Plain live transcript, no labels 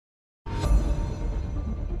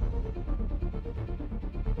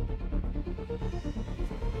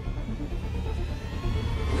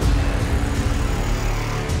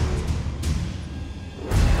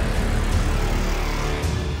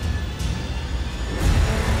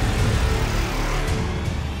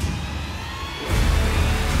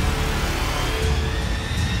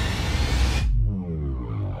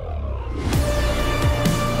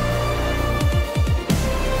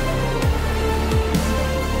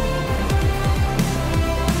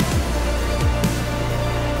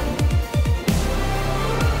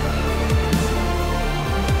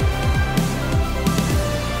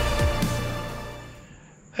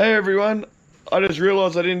Hey everyone, I just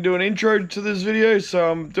realised I didn't do an intro to this video, so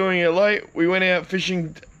I'm doing it late. We went out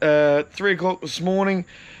fishing 3 o'clock this morning,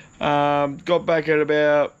 got back at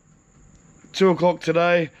about 2 o'clock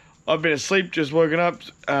today. I've been asleep, just woken up,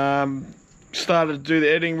 started to do the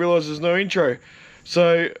editing, realised there's no intro.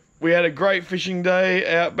 So we had a great fishing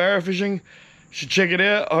day out Barra fishing. You should check it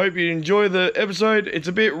out. I hope you enjoy the episode. It's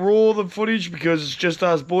a bit raw, the footage, because it's just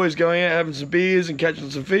us boys going out having some beers and catching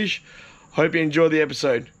some fish. Hope you enjoy the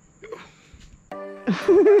episode.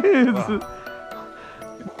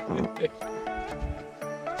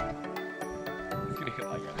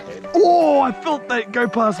 Oh, I felt that go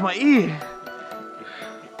past my ear.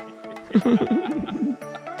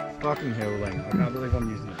 Fucking hell, Lane. I can't believe I'm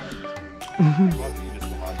using it.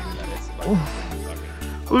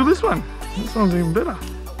 Look at this one. This one's even better.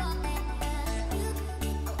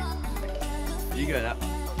 You go that.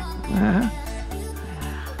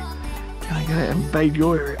 Can I get out and bathe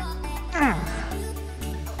your area?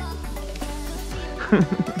 Can't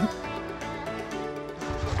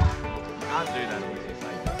do that unless you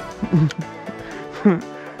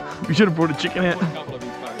say We should have brought a chicken out. a couple of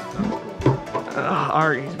his fucking I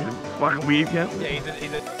reckon he's a bit fucking weird, yeah. Yeah,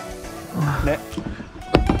 he's a Net.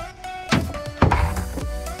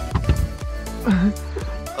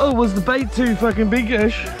 Oh, was the bait too fucking big,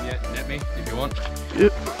 Ash? Yeah, net me if you want.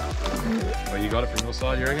 Yep. Well, you got it from your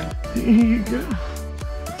side, you reckon? Here you go.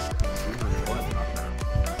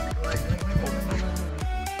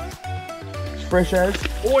 It's fresh as.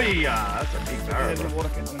 Oh yeah, that's a big barrel.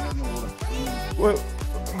 Well,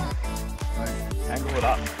 Angle it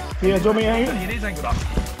up. yeah, do you want me to hang it? It is angled up.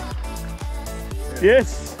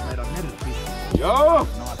 Yes. Mate, I've netted a fish. Yo!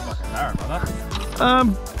 Nice fucking barrel, brother.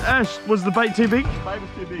 Ash, was the bait too big? The bait was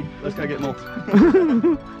too big. Let's go get more.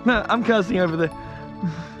 No, I'm casting over there.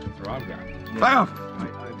 That's where I'm going. Fuck off.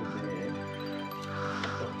 Mate, over there.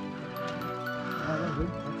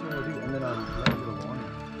 And then I'll the line.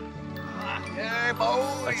 Yeah,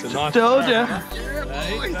 boys! That's a nice Told ya. Yeah,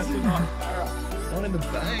 boys! That's a nice barrel. One in the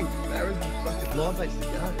bank. Barrels and fucking live baits to go.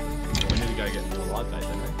 We need to go get more live bait,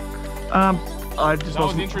 don't we? I just That was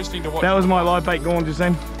lost. interesting to watch. That was my live bait gone just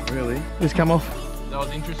then. Really? Just come off. That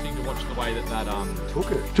was interesting to watch the way that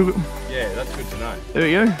Took it. Yeah, that's good to know. There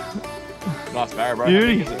we go. Nice barrel, bro.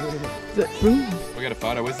 Beauty. How big is it? Is that boom? We got a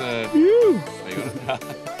photo. Where's the? You.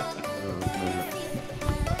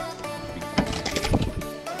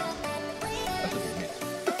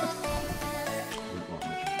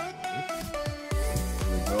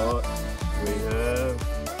 Oh, you got it.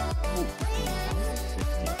 We have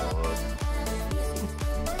 65.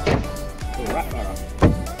 Oh, rat barra.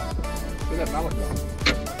 Look at that mallet gun.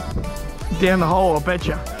 Down the hole, I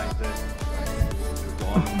betcha.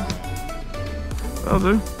 I'll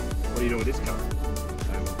do. What are you doing with this cup?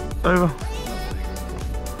 Over.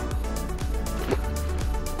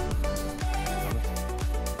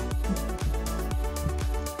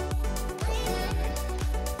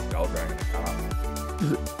 Gold dragon to come up.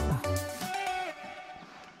 Is it?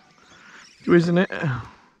 Isn't it?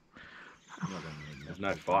 There's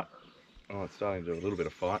no fight. Oh, it's starting to do a little bit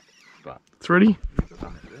of fight, but It's ready?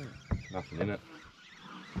 nothing in it.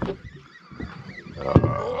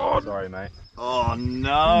 Oh, sorry, mate. Oh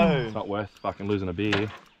no! It's not worth fucking losing a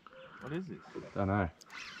beer. What is this? Don't know.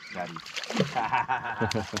 Daddy.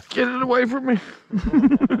 Get it away from me.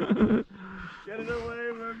 Get it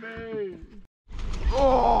away from me!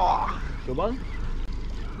 Oh, Good one?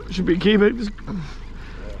 should be a key, but just Yeah,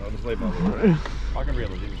 I'll just leave my water. I can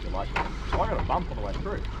reel it in if you like. Oh, I got a bump on the way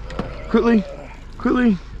through. quickly.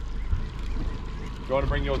 Do you want to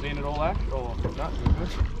bring yours in at all, Ash? Or no?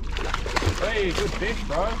 Hey, good fish,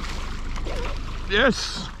 bro.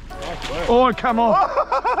 Yes. Nice work. Oh, come on.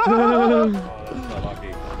 Oh, that's so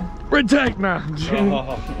lucky. Red tag now.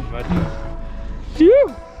 Oh, imagine. Phew.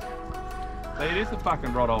 See, it is the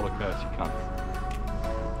fucking rod holder curse, you cunts.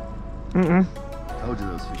 Told you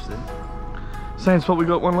there was fish there. Same spot we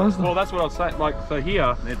got one last time. Well, that's what I was saying. Like, so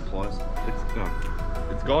here, Need pliers.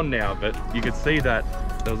 it's gone now, but you could see that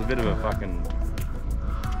there was a bit of a fucking,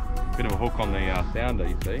 bit of a hook on the sounder,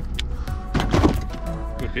 you see.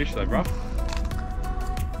 Good fish though, bro.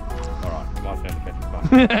 Alright, my turn to catch the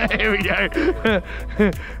bum. Here we go.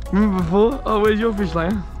 Remember before? Oh, where's your fish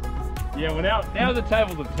layer? Yeah, well now the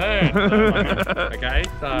tables have turned. So, okay,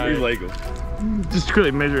 so Illegal. Just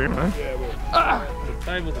quickly measure him, right? yeah, well, the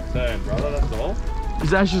tables have turned, brother. That's all.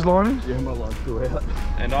 Is Ash's lining? Yeah, my line's still out.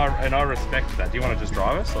 And I respect that. Do you want to just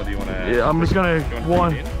drive us, or do you want to? Yeah, I'm just gonna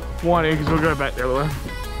wind in? in because we'll go back the other way.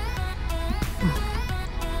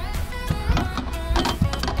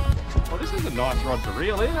 Well, this is a nice rod to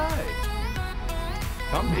reel in, eh?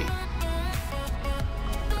 Comfy.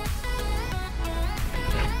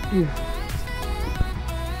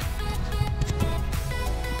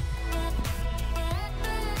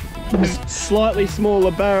 Slightly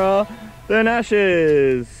smaller Barra than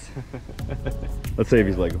Ash's. Let's see if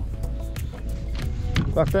he's legal.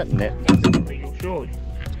 Fuck, that net. Surely.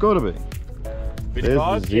 It's gotta be. There's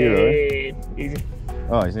the 55? 0. Yeah, easy.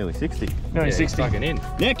 Oh, he's nearly 60. No, he's 60. Fucking in.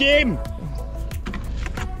 Neck him!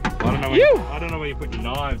 I don't know where I don't know where you put your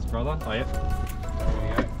knives, brother. Oh, yeah. There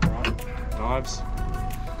you go. Right. Knives.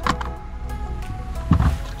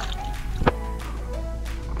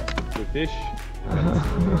 Good fish.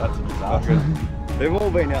 That's a disaster. They've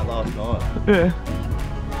all been out last night. Yeah.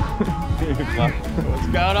 What's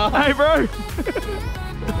going on? Hey, bro.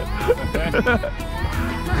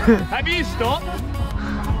 Have you stopped?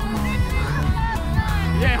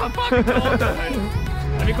 Yeah, I fucking thought so.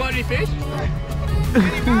 Have you caught any fish?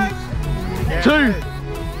 Two.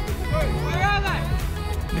 Where are they?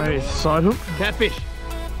 Maybe it's a side hook. Catfish.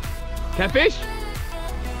 Catfish?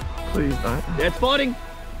 Please don't. Yeah, it's fighting.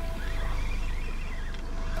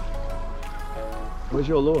 Where's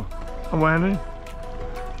your lure? I'm landing.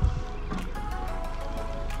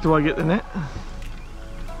 Do I get the net?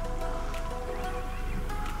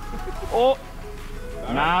 Oh.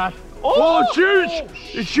 Nah. Oh, it's huge!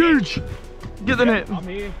 It's huge! Get the net. I'm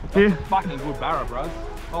here. Here. Fucking good Barra, bros.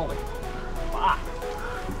 Holy fuck.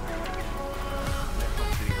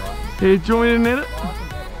 Here, do you want me to net it?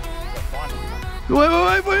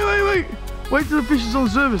 Wait. Wait till the fish is on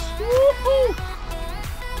surface.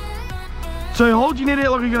 So hold your net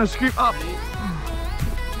out like you're going to scoop up. He's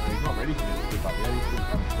not ready for this scoop up yet. He's still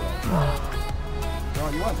coming slow.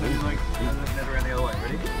 Right, you want to? He's like, net around the other way.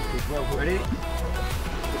 Ready? Ready?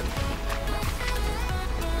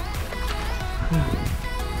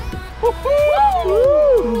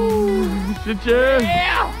 Shit,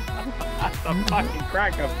 yeah. That's a fucking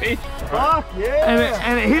cracker fish. Fuck yeah!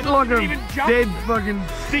 And it hit like a even jump. dead fucking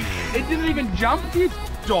Sick. It didn't even jump, this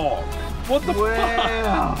dog. What the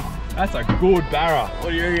Wow! fuck? That's a good Barra.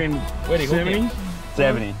 What are you reckon? Where did he hook him?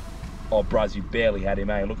 70. Oh, bruz, you barely had him,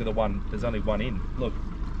 eh? Look at the one. There's only one in. Look.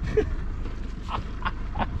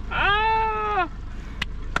 Ah!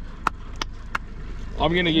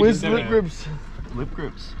 I'm gonna give Where's you the lip 70. grips? Lip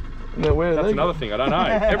grips. No, where are That's they? another thing. I don't know.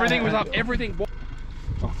 Everything was up. Everything.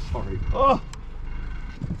 Oh, sorry. Oh!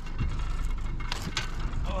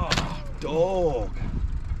 Dog!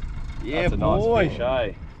 Yeah, That's a boy! nice fish,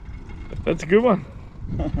 eh? That's a good one.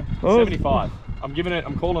 Oh, 75. I'm giving it.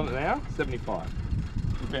 I'm calling it now. 75.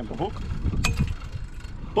 You found the hook.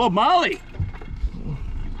 Bob Marley!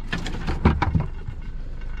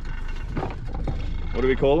 What are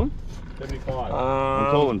we calling? 75.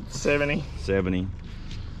 I'm calling 70. 70.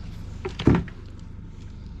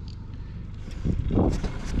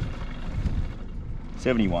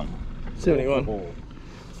 $71. 71.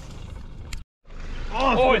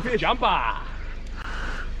 Oh, it's a jumper.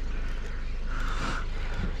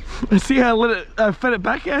 See how I let it fed it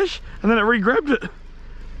back, Ash, and then it re-grabbed it.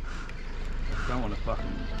 Don't want to fucking.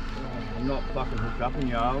 I'm not fucking hooked up in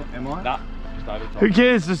you, am I? Nah, just over top. Who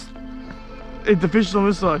cares? Just eat the fish on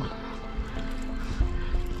this side.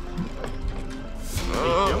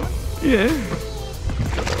 Yeah.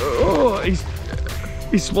 Oh,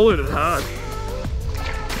 he swallowed it hard.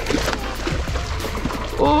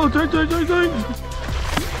 Oh, don't.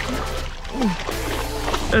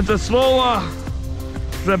 It's a smaller.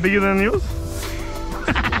 Is that bigger than yours?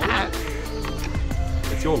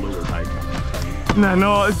 It's your lure, mate.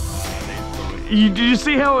 No. Did you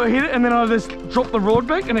see how it hit it and then I just dropped the rod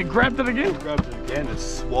back and it grabbed it again? Grabbed it again and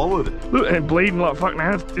swallowed it. Look, and it's bleeding like fuck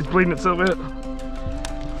now. It's bleeding itself out.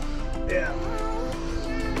 Yeah.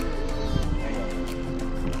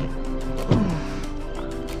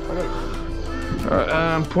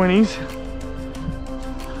 Alright, pointies.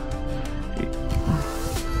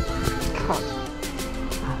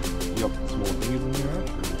 You got small things in there,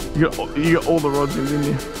 right? You got all the rods in, didn't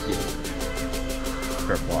you?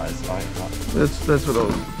 Grab wires. That's what I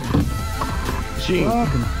was. Gee. I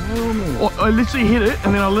literally hit it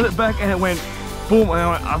and then I let it back and it went boom and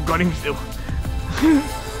I went, I've got him still.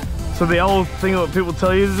 So the old thing that people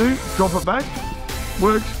tell you to do, drop it back,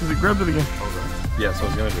 works because it grabbed it again. Yeah, so I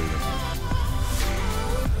was going to do this.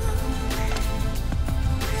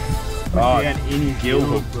 Oh, he had any gill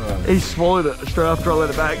hook. He swallowed it straight after I let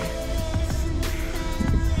it back.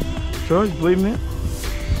 Sure, he's bleeding out.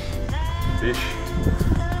 Fish.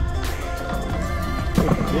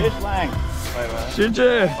 Fish lang. Wait. Shit,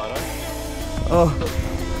 yeah. Oh,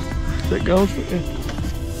 that goes. Yeah.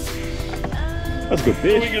 That's good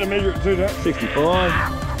fish. We're gonna measure it too, that. 65.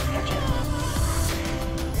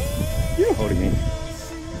 Yeah. Hold him in.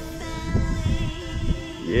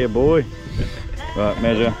 Yeah, boy. Right,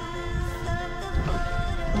 measure.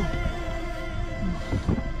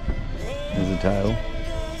 There's the tail.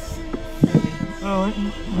 Oh,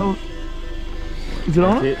 hold. Is it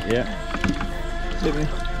on? That's it, yeah. 70.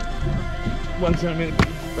 1 centimetre.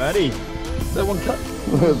 Buddy. Is that one cut?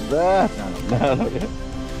 What's that? No, not yet.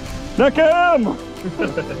 Neckum!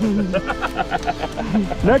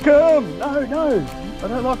 Neckum! No, no. I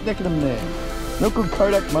don't like necking them there. Not good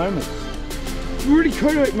Kodak moments. Really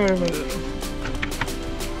Kodak moment.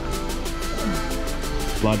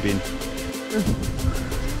 Blood bin.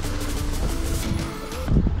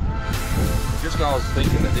 Just when I was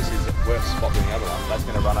thinking that this is a worse spot than the other one, that's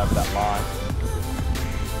going to run over that line.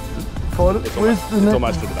 Find it. It's Where's almost, the it's net?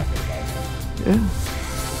 almost to the back of the boat. Yeah.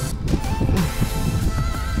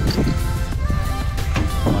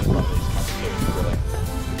 One of these comes too, really.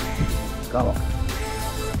 Come on.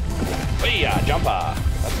 Hey, jumper!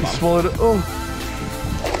 That's You fun. swallowed it. Oh.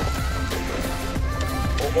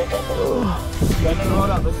 No, right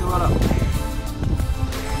up, let's go right up.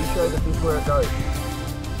 You show the fish where it goes.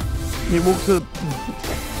 He walks to the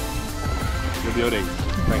You're beauty.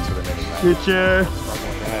 Thanks for the netting, mate. picture.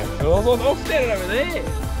 I was standing over there.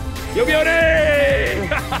 You're beauty!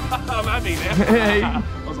 I'm happy now. Hey. I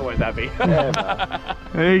was always happy.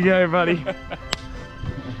 There you go, buddy.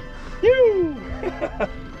 You!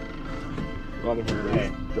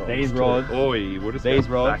 These rods. Oi, we'll just These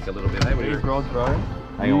go rods. back a little bit. Hey, what do you These rods, bro.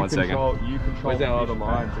 Hang on one second. You control Where's our other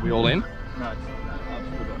line? Are we all in? No, I've still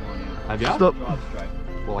got mine out. Have you? Stop. Drive straight.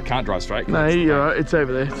 Well, I can't drive straight. No, you're alright. It's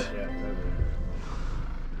over there. Yeah, it's over there.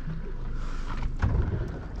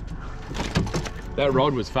 That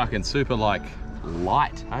rod was fucking super like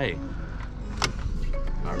light, hey.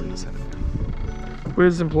 I really said it.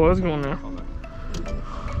 Where's the pliers going now?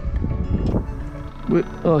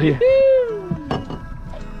 Oh, here.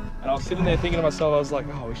 And I was sitting there thinking to myself, I was like,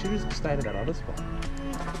 oh, we should have just stayed at that other spot.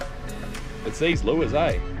 It's these lures,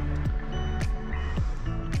 eh?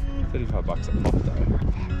 35 bucks a pop though.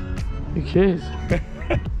 Who cares?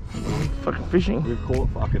 Fucking fishing. We've caught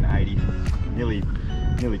fucking 80, nearly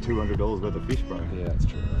 $200 worth of fish, bro. Yeah, that's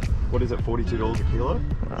true. What is it, $42 a kilo?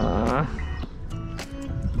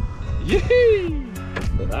 Yee!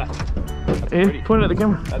 Look at that. That's Yeah, pretty. point at the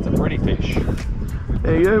camera. That's a pretty fish.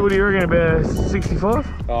 There you go. What do you reckon? About 65?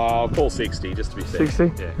 Oh, I'll call 60 just to be safe.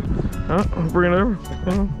 60? Yeah. Alright, I'll bring it over.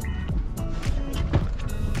 Hang on.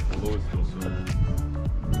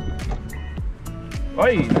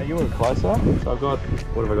 Oi, no, you were closer. So I've got,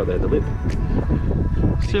 what have I got there? The lip?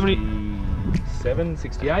 70. 67,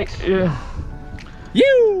 68. Yeah.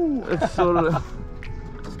 You! It's sort of.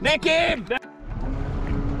 Neck him!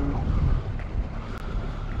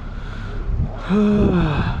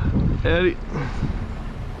 Howdy.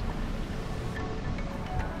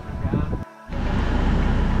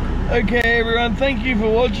 Okay, everyone, thank you for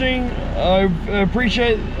watching. I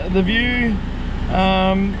appreciate the view.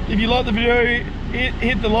 If you like the video,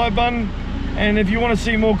 hit the like button, and if you want to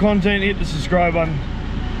see more content, hit the subscribe button.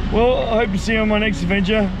 Well, I hope to see you on my next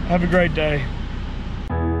adventure. Have a great day.